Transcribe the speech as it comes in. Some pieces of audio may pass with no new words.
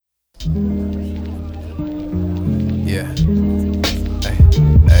Yeah. Hey,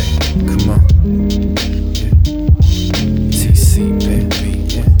 hey, come on. Yeah. TC, baby.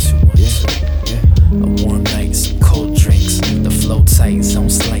 Yeah. 212. Yeah. A warm night, some cold drinks. The flow tight,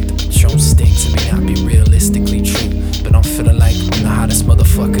 zones like the Patron stinks. It may not be realistically true, but I'm feeling like I'm the hottest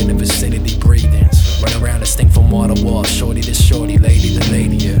motherfucker in the vicinity breathing. Run around and stink from wall to wall, shorty to shorty, lady to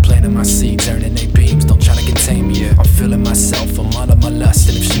lady. Yeah. Planting my seeds, earning they beams, don't try to contain me. Yeah. I'm feeling myself, I'm all of my lust,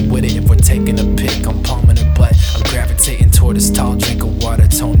 and if she with it, if we're taking a pic, I'm palming her butt. I'm gravitating toward this tall drink of water,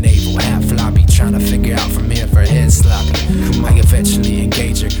 tone navel, half floppy, trying to figure out from here if her head sloppy. I eventually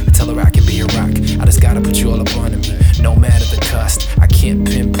engage her, I tell her I can be a rock. I just gotta put you all up under me, no matter the cost. I can't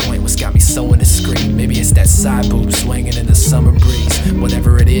pinpoint what's got me so indiscreet. Maybe it's that side boob swinging in the summer breeze.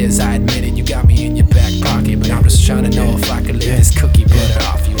 Whatever it is, I admit it, you got me in your back pocket, but I'm just trying to know if I could leave this cookie butter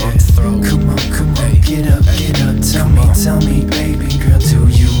off you on the throat. Come on, get up, tell me, baby girl, do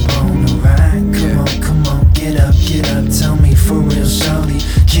you wanna ride? Come on, get up, tell me for real, shawty,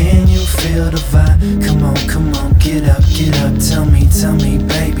 can you feel the vibe? Come on, get up, tell me,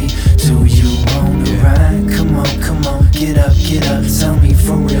 baby, do you wanna ride? Come on, get up, tell me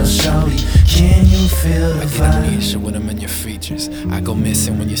for real, shawty, can you feel the vibe? I get amnesia when I'm in your features, I go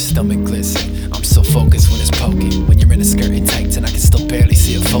missing when your stomach glistens. I'm so focused when it's poking, when you're in a skirt and tights and I can still barely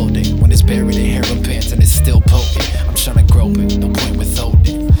see it folding. When it's buried in hair and pants and it's still poking, I'm trying to grope it, no point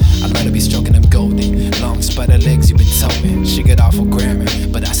withholding. I love to be stroking them golden, long spider legs you've been toting. She got awful grammar,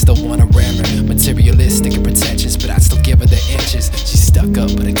 but I still wanna ram her. Materialistic and pretentious, but I still give her the inches. She's stuck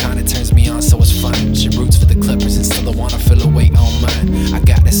up, but it kinda turns me on, so it's fun. She roots for the Clippers and still I wanna feel her weight on mine. I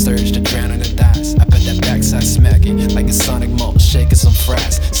got this surge to drown in her thighs. I bet that backside smacking like a sonic malt, shaking some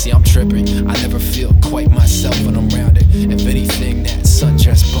fries. See, I'm tripping, I never feel quite myself when I'm rounded. If anything, that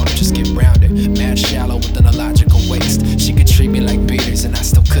sundress bump just get rounded. Mad shallow with an illogical waist. She could treat me like beaters and I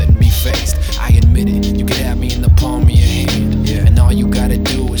still couldn't be faced. I admit it, you could have me in the palm of your hand, yeah. And all you gotta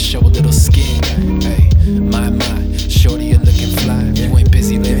do is show a little skin. Hey, my, shorty, you're looking fly. Yeah. You ain't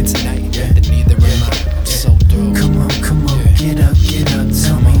busy living tonight, yeah. Then neither am I. I'm so through. Come on, yeah. Get up,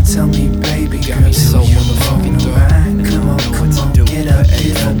 tell me, baby, got me so motherfucking through. Come on, get up,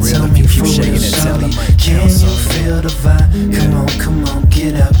 tell me for real, shawty, can you feel the vibe? Come on,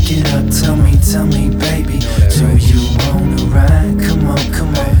 get up, tell me, baby, do you wanna ride? Come on,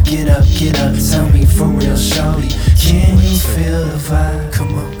 get up, tell me for real, shawty, can you feel the vibe?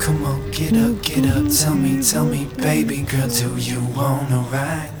 Come on, get up, tell me, baby girl, do you wanna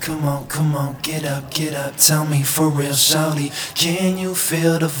ride? Come on, get up, tell me for real, shawty, can you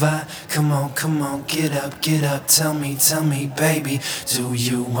feel the vibe? Come on, get up, tell me, baby, do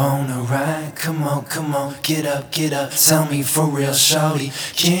you wanna ride? Come on, get up, tell me for real, shawty,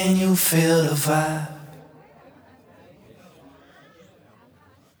 can you feel the vibe?